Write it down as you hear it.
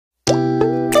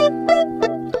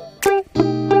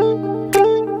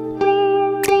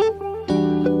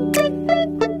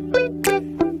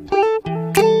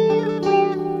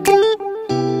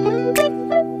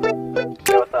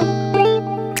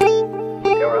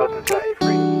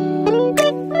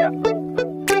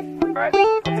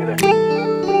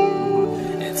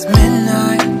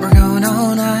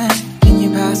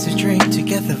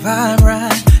vibe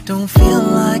right. Don't feel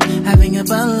like having a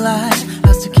Bud Light.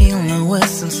 How's tequila with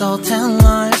some salt and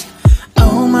lime?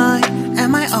 Oh my,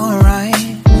 am I alright?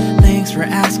 Thanks for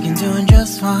asking, doing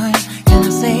just fine. Can I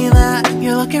say that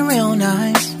you're looking real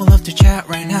nice? We'll love to chat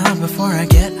right now before I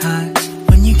get high.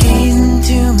 When you gaze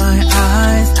into my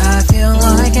eyes, I feel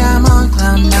like I'm on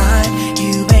cloud nine.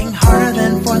 You bang harder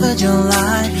than 4th of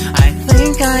July. I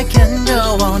think I can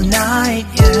go all night,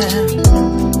 yeah.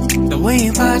 The way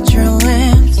you bite your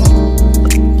lips,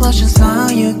 blush and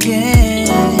smile you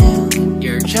give,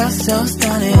 you're just so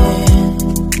stunning.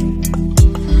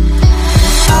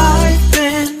 I've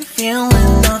been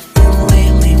feeling nothing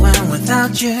lately when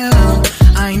without you.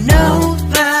 I know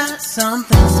that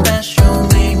something special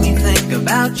made me think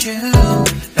about you.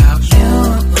 About you,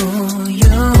 you,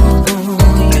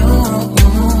 you,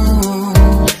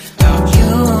 about you,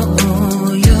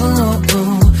 you,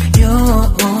 you.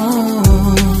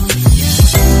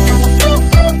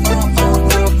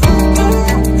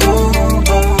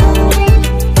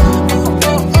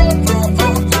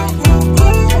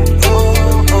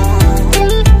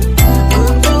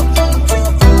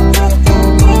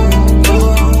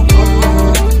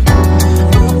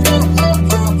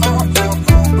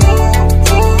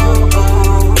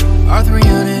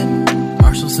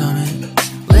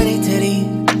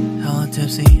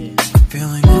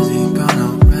 Feeling dizzy, gone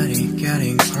already,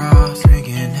 getting cross,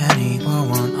 drinking Henny, pour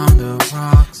one on the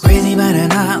rocks. Crazy but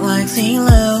not like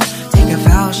CeeLo. Take a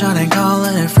foul shot and call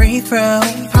it a free throw.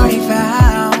 Party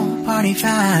foul,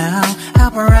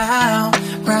 help her out,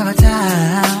 grab a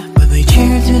towel. But they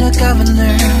cheered to the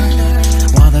governor,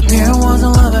 while the beer was a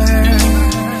lover.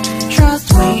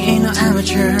 Trust we ain't no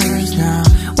amateurs, now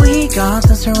we got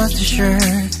this, so rest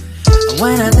assured.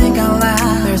 When I think out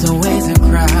loud, there's always a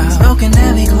crowd. Smoking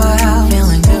heavy cloud,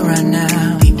 feeling good right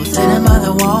now. People sitting by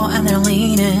the wall and they're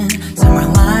leaning. Some are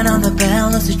lying on the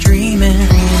bed, lucid dreaming.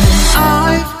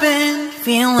 I've been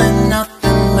feeling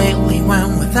nothing lately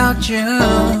when without you.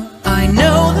 I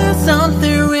know that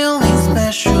something really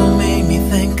special made me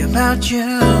think about you.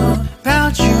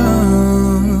 About you,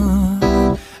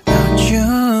 about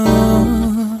you.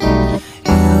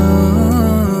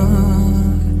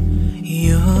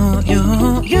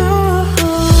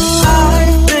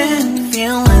 I've been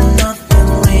feeling nothing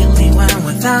lately when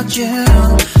without you.